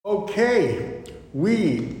Okay,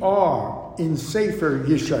 we are in Sefer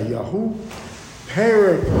Yeshayahu,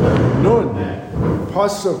 Perek Nun,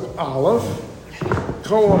 Pasuk Aleph,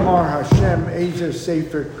 Ko Amar Hashem Ezer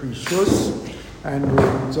Sefer Krishus, and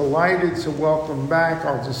we're delighted to welcome back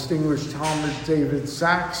our distinguished Talmud David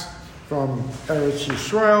Sachs from Eretz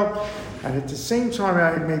Yisrael. And at the same time,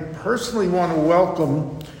 I may personally want to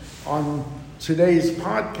welcome on today's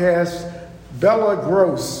podcast Bella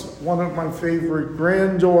Gross, one of my favorite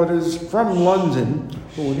granddaughters from London,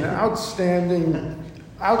 who is an outstanding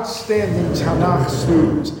Tanakh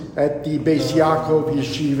student at the Beis Yaakov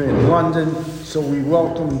Yeshiva in London. So we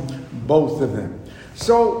welcome both of them.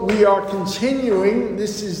 So we are continuing.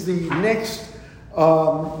 This is the next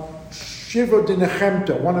Shiva de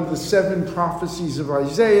Nechemta, one of the 7 prophecies of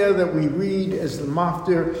Isaiah that we read as the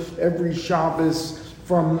Maftir every Shabbos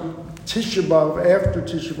from Tisha B'Av, after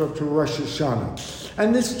Tisha B'Av to Rosh Hashanah.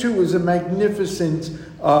 And this too is a magnificent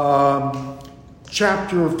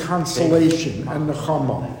chapter of consolation and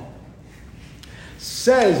nechama.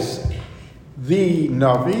 Says the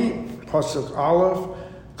Navi, Pasuk Aleph,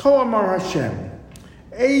 Ko Amar Hashem,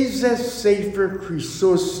 Eizeh Sefer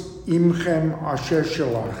Krisus Imchem Asher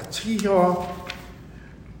Shalachtiha,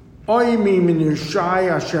 Oimi Min Yishai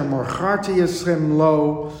Asher Marchati Eschem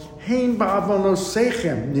Lo, Hein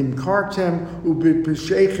ba'avonosechem nimkartem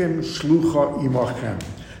ubipeshechem shlucha imachem.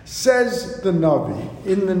 Says the Navi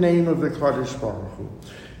in the name of the Kadosh Baruch Hu.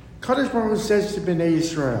 Kadosh Baruch Hu says to Bnei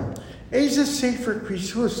Yisrael, Eizeh sefer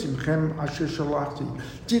krisus imchem asher shalachti.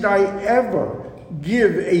 Did I ever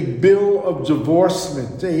give a bill of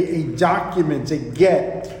divorcement, a document, a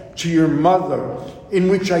get to your mother in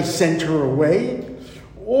which I sent her away?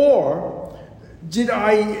 Or did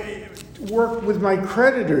I work with my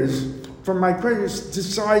creditors,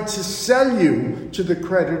 decide to sell you to the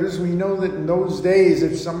creditors? We know that in those days,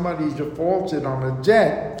 if somebody defaulted on a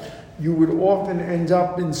debt, you would often end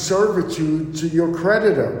up in servitude to your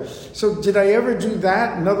creditor. So did I ever do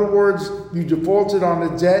that? In other words, you defaulted on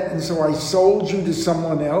a debt, and so I sold you to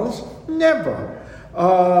someone else? Never.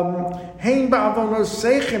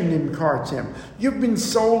 You've been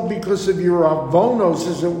sold because of your avonos,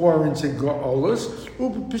 as it were, into Ga'olos.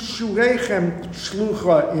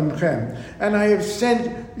 And I have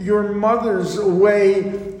sent your mothers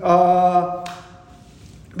away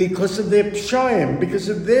because of their pshayim, because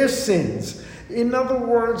of their sins. In other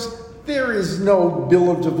words, there is no bill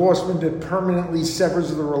of divorcement that permanently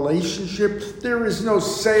severs the relationship. There is no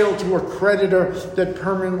sale to a creditor that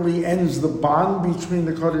permanently ends the bond between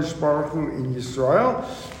the Kadosh Baruch Hu and Yisrael.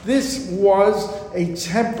 This was a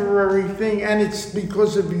temporary thing, and it's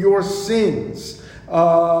because of your sins.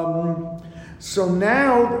 So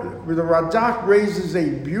now the Radak raises a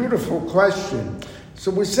beautiful question. So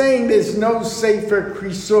we're saying there's no Sefer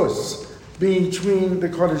Krisus between the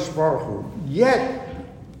Kadosh Baruch Hu. Yet,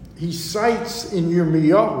 he cites in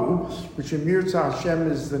Yirmiyahu, which in Mirza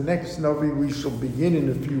Hashem is the next Navi we shall begin in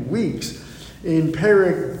a few weeks, in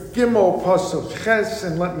Perek Gimel Pasuk Ches,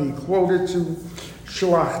 and let me quote it to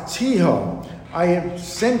Shalachtiha, I have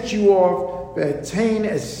sent you off, Ve'etain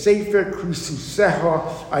es Sefer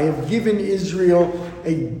Krisuseha, I have given Israel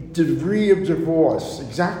a degree of divorce,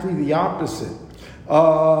 exactly the opposite.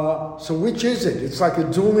 So which is it? It's like a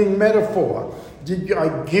dueling metaphor. Did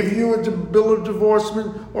I give you a bill of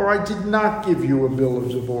divorcement, or I did not give you a bill of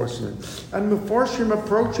divorcement? And Mefarshim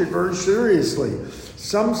approach it very seriously.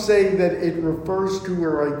 Some say that it refers to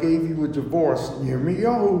where I gave you a divorce,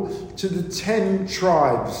 Yirmiyahu, to the 10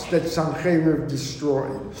 tribes that Sancheriv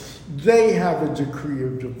destroyed. They have a decree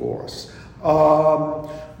of divorce. Or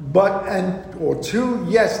 2,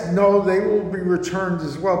 yes, no, they will be returned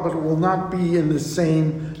as well, but it will not be in the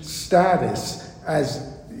same status as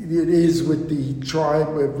it is with the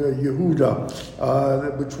tribe of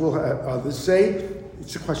Yehuda, which will have others say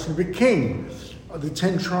it's a question of a king. The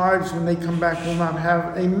 10 tribes, when they come back, will not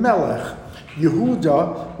have a melech.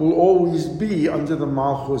 Yehuda will always be under the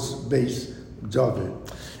Malchus Beis David.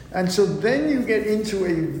 And so then you get into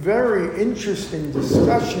a very interesting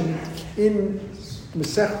discussion in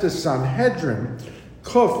Masechta Sanhedrin,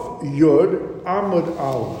 Kuf Yud Amud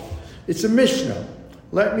Aleph. It's a Mishnah.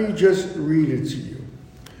 Let me just read it to you.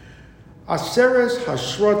 Aseres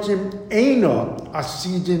Hashratim Eina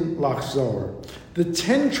Asidin Lachzor. The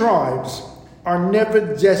 10 tribes are never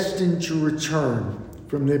destined to return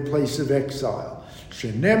from their place of exile.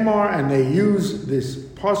 Shenemar, and they use this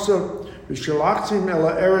pasuk, V'shalachtim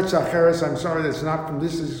ela eretz acheres. I'm sorry, that's not from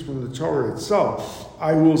this is from the Torah itself.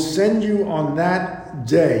 I will send you on that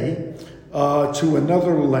day to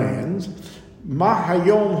another land. Ma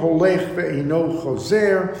hayom holech ve'eino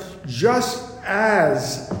chozer. Just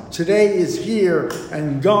as today is here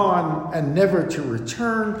and gone and never to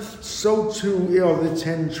return, so too are the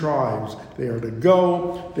 10 tribes. They are to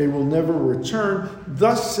go, they will never return.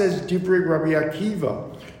 Thus says Divrei Rabbi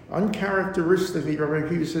Akiva. Uncharacteristically, Rabbi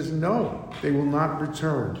Akiva says, no, they will not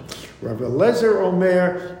return. Rabbi Eliezer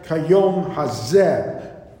Omer, Kayom Hazeh.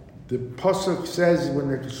 The Pasuk says, when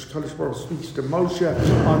the Kadosh Baruch Hu speaks to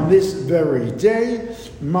Moshe, on this very day,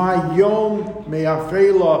 Ma Yom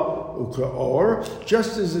Me'afela Ukaor,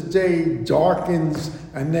 just as a day darkens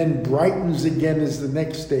and then brightens again as the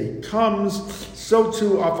next day comes, so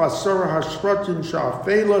too Afasora Hashratim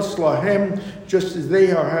Sha'afela Slahem, just as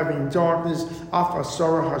they are having darkness,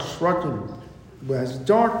 Afasora Hashratim, as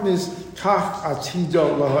darkness, Kach Atida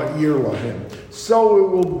Laha'ir Lahem. So it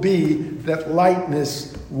will be that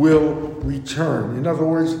lightness will return. In other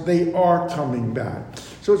words, they are coming back.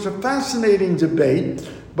 So it's a fascinating debate,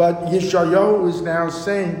 but Yeshayahu is now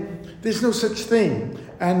saying there's no such thing.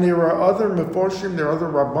 And there are other Meforshim, there are other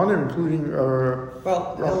Rabbanim, including...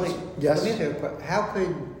 yes?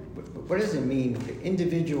 What does it mean? The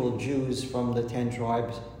individual Jews from the 10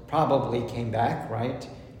 tribes probably came back, right?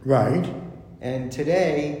 Right. And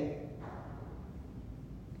today...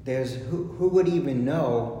 There's who would even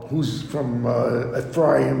know who's from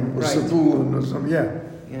Ephraim or Zebulun or something?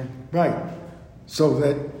 Yeah, right. So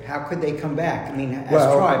that how could they come back? I mean, as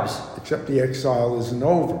tribes. Except the exile isn't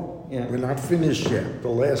over. Yeah. We're not finished yet. The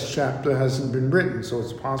last chapter hasn't been written, so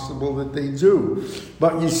it's possible that they do.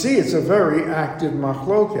 But you see, it's a very active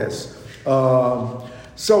machlokes.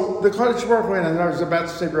 So the Kodesh Baruch Hu, and I was about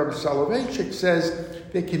to say, Rabbi Soloveitchik says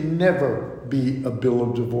there can never be a bill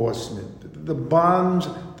of divorcement. The bond,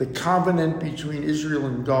 the covenant between Israel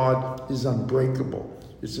and God is unbreakable.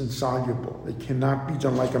 It's insoluble. It cannot be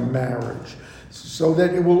done like a marriage, so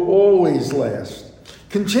that it will always last.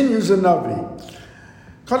 Continues a Navi.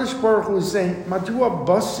 Kadosh Baruch Hu is saying, Madua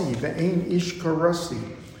basi ve'ein ish karasi.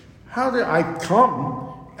 How did I come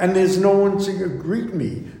and there's no one to greet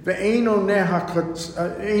me? No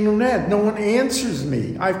one answers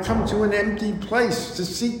me. I've come to an empty place to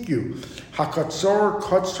seek you. Hakatzor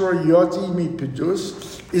katzor yodi mi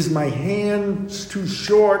pedus. Is my hands too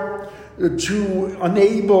short, too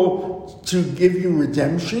unable to give you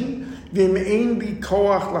redemption? Vim ein bi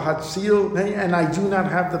koach lahatzil, and I do not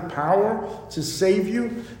have the power to save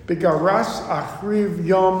you. Begaras achriv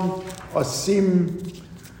yom asim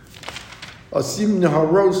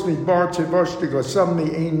neharos midbar tevash degasam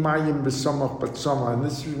mi ein mayim b'samach b'tzama. And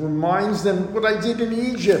this reminds them what I did in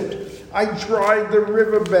Egypt. I dried the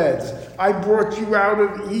riverbeds. I brought you out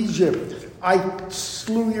of Egypt. I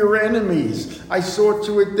slew your enemies. I saw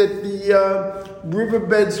to it that the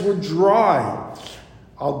riverbeds were dry.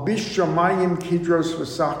 Albish shamayim kidros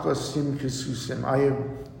v'sachos sim kesusim. I have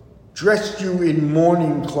dressed you in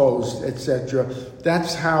mourning clothes, etc.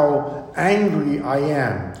 That's how angry I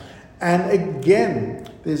am. And again,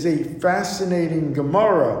 there's a fascinating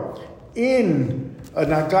Gemara in an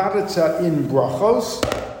Agadatha in Brachos,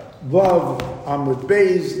 Vav Amud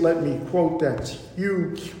Beis. Let me quote that to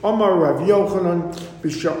you. Amar Rav Yochanan,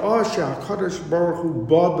 B'sha'ah she'HaKadosh Baruch Hu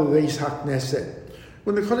ba b'veis haKnesset.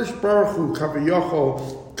 When the Kadosh Baruch Hu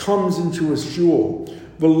Kaviyachol comes into a shul,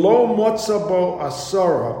 v'lo motza bo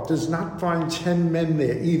asara, does not find 10 men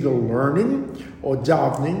there, either learning or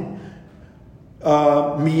davening.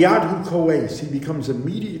 Miyad hu koes, he becomes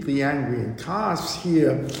immediately angry, and Kaas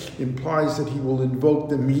here implies that he will invoke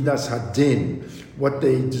the Midas Hadin, what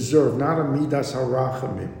they deserve, not a Midas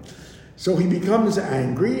Harachamim. So he becomes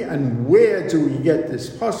angry, and where do we get this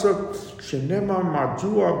pasuk? Shenema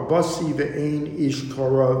madua basi ve'ein ish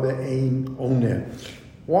kara ve'ein oner.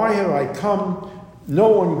 Why have I come? No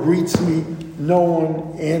one greets me, no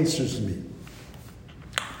one answers me.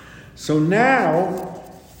 So now,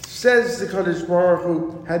 says the Kadosh Baruch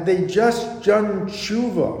Hu, had they just done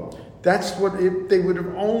tshuva, that's what if they would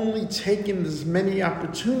have only taken as many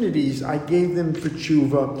opportunities I gave them for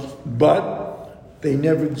tshuva, but they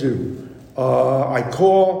never do. I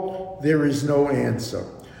call, there is no answer.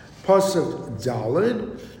 Pasuk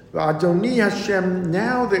Daled, Adoni Hashem.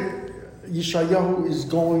 Now that Yeshayahu is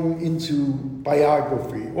going into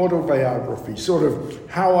biography, autobiography, sort of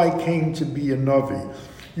how I came to be a Navi.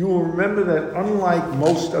 You will remember that unlike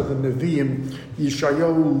most of the Nevi'im,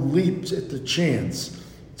 Yeshayahu leaps at the chance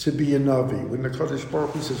to be a Navi. When the Kadosh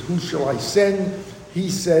Baruch Hu says, who shall I send? He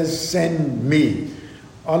says, send me.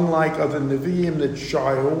 Unlike other Nevi'im that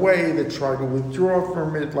shy away, that try to withdraw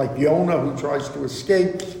from it, like Yonah who tries to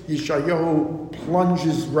escape, Yeshayahu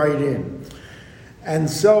plunges right in. And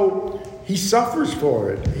so he suffers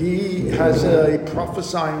for it. He has a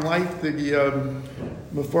prophesying life that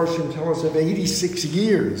Mefarshim tell us of 86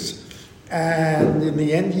 years. And in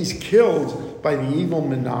the end, he's killed by the evil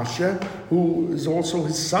Menashe, who is also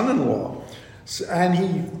his son-in-law. And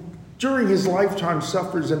he, during his lifetime,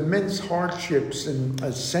 suffers immense hardships and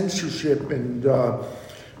censorship and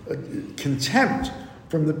contempt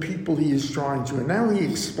from the people he is trying to. And now he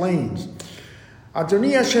explains,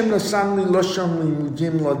 Adoni Hashem nasan li losham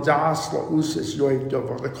limudim ladas la'uses yoiv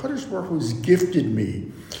davar. The Kadosh Baruch Hu has gifted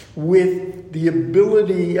me with the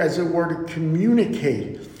ability, as it were, to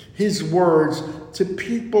communicate his words to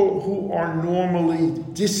people who are normally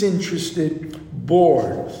disinterested,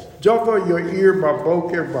 bored. Davar yoir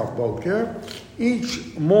baboker.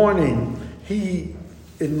 Each morning he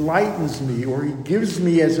enlightens me, or he gives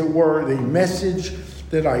me, as it were, the message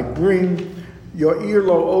that I bring. Yoir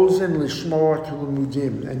lo ozen lishmoa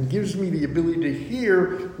k'limudim, and gives me the ability to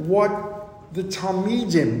hear what the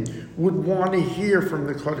Talmidim would want to hear from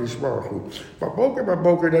the Kadosh Baruch Hu.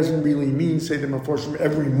 Baboker doesn't really mean, say the Meforshim,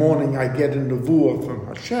 every morning I get a nevuah from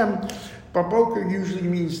Hashem. Baboker usually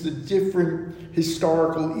means the different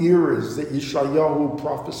historical eras that Yeshayahu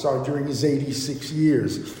prophesied during his 86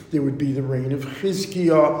 years. There would be the reign of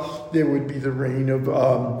Chizkiah, there would be the reign of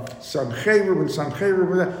Sancherib and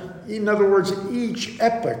Sancherib. In other words, each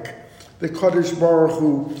epoch, the Kadosh Baruch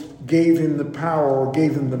Hu gave him the power, or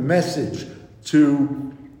gave him the message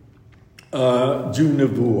to do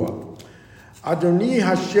nevuah. Adoni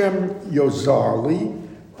Hashem Yozarli.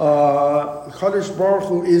 Kadosh Baruch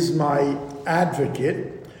Hu is my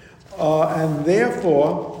advocate, and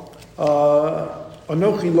therefore,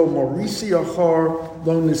 Anochi lo morisi achar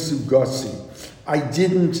lo nesugasi. I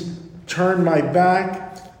didn't turn my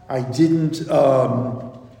back. I didn't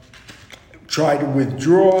try to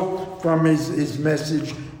withdraw from his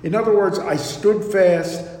message. In other words, I stood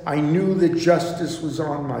fast. I knew that justice was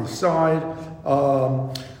on my side.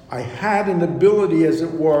 I had an ability, as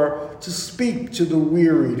it were, to speak to the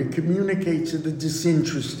weary, to communicate to the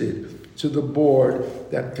disinterested, to the bored,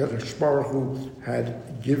 that Kadosh Baruch Hu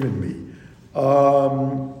had given me.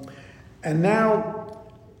 And now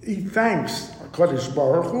he thanks Kadosh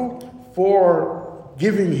Baruch Hu for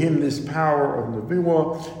giving him this power of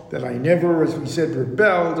Nevuah, that I never, as we said,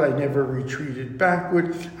 rebelled, I never retreated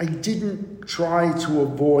backward, I didn't try to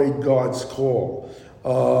avoid God's call.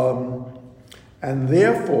 And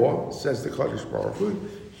therefore, says the Kadosh Baruch Hu,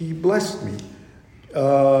 he blessed me.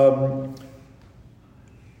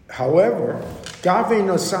 However, Gave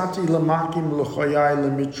nosati lamakim l'choyai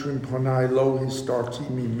l'mitrim ponai lo histarti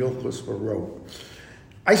mi milchus v'ro.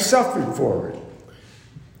 I suffered for it.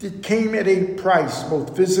 It came at a price,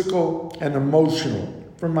 both physical and emotional,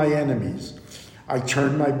 from my enemies. I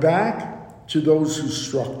turned my back to those who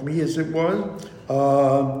struck me, as it was.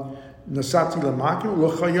 Nasati lamakim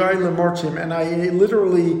l'chayai l'martim, and I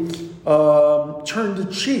literally turned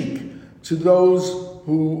the cheek to those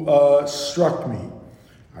who struck me.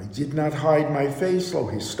 I did not hide my face, lo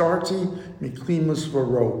histarti miklimus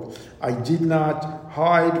v'ro. I did not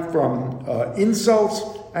hide from insults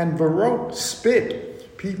and v'ro, spit.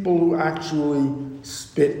 People who actually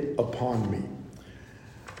spit upon me.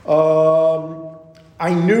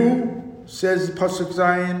 I knew, says Pasuk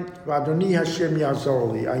Zayin, Vadoni Hashem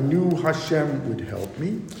Yazorli. I knew Hashem would help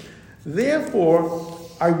me. Therefore,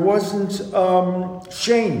 I wasn't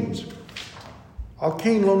shamed. Al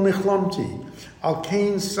kain lo nichlamti. Al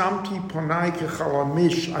kain samti panai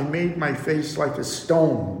kechalamish. I made my face like a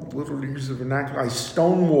stone. Literally use the vernacular. I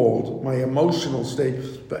stonewalled my emotional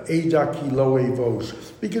state. Ba'edaki lo evosh.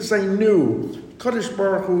 Because I knew Kadosh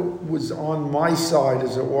Baruch Hu was on my side,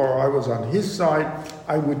 as it were. I was on his side.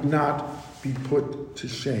 I would not be put to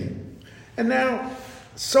shame. And now,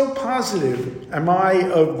 so positive am I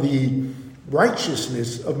of the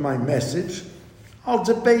righteousness of my message, I'll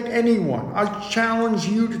debate anyone. I'll challenge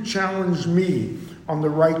you to challenge me on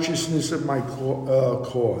the righteousness of my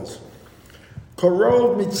cause.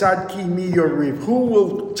 Korov mitzadki mi yoriv. Who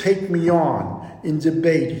will take me on in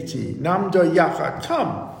debate? Namda yachad.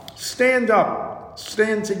 Come, stand up,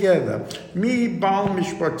 stand together. Mi bal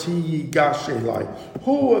mishpati yigash elai.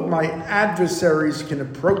 Who of my adversaries can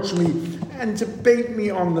approach me and debate me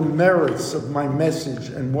on the merits of my message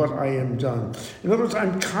and what I am done? In other words,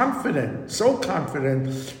 I'm confident, so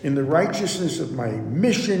confident in the righteousness of my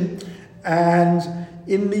mission and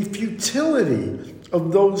in the futility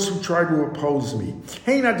of those who try to oppose me.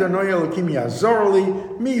 Hein Adonai Elokim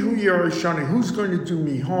Yazorli, mihu Yerushani, who's going to do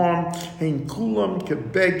me harm? Hein Kulam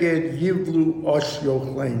Kebeged Yivlu Osh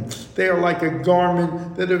Yochlein. They are like a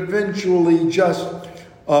garment that eventually just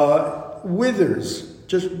withers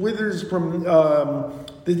from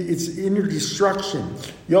its inner destruction.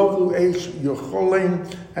 Yovlu Eish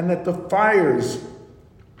Yocholein, and that the fires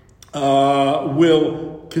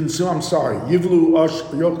will consume. I'm sorry, Yivlu Ush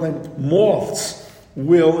Yoklem, moths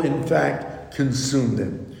will in fact consume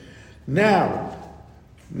them. Now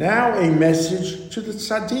a message to the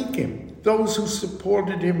tzaddikim, those who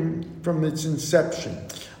supported him from its inception.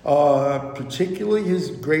 Particularly his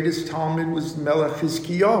greatest Talmud was Melech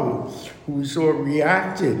Hizkiyahu, who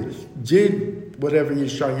reacted, did whatever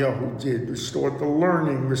Yeshayahu did, restored the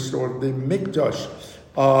learning, restored the Mikdash.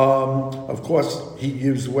 Of course, he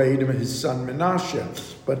gives way to his son Menashe,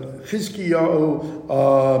 but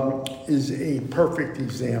Hizkiyahu is a perfect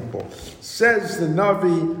example. Says the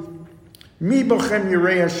Navi, Mi b'chem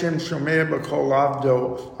yirei Hashem shomeh b'kol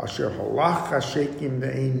avdo asher halach hashekim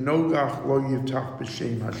ve'ein nogach lo yitach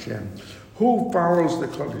b'shem Hashem. Who follows the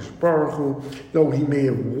Kadosh Baruch Hu, though he may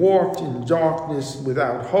have walked in darkness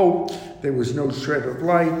without hope, there was no shred of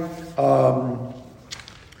light.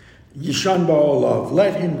 Yishan ba'olav,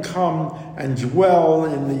 let him come and dwell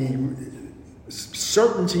in the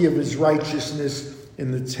certainty of his righteousness in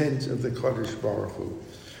the tent of the Kadosh Baruch Hu.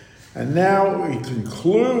 And now he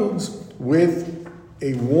concludes with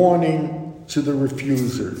a warning to the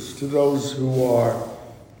refusers, to those who are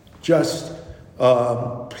just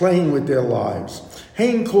playing with their lives.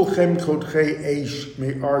 Hein kolchem kodchei eish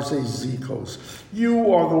me'arze zikos.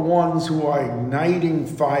 You are the ones who are igniting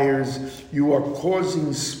fires, you are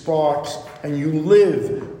causing sparks, and you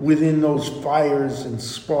live within those fires and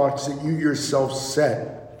sparks that you yourself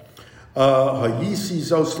set. And these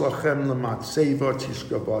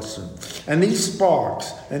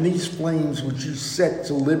sparks and these flames which you set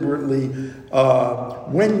deliberately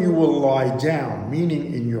when you will lie down,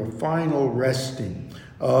 meaning in your final resting,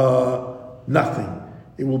 nothing.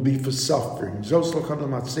 It will be for suffering. You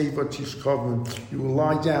will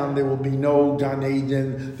lie down, there will be no Gan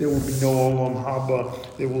Eden, there will be no Olam Haba,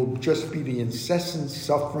 there will just be the incessant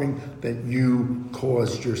suffering that you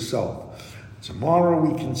caused yourself. Tomorrow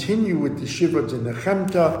we continue with the Shiva de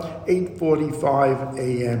Nechemta, 8:45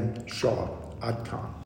 a.m. sharp. Ad Kan.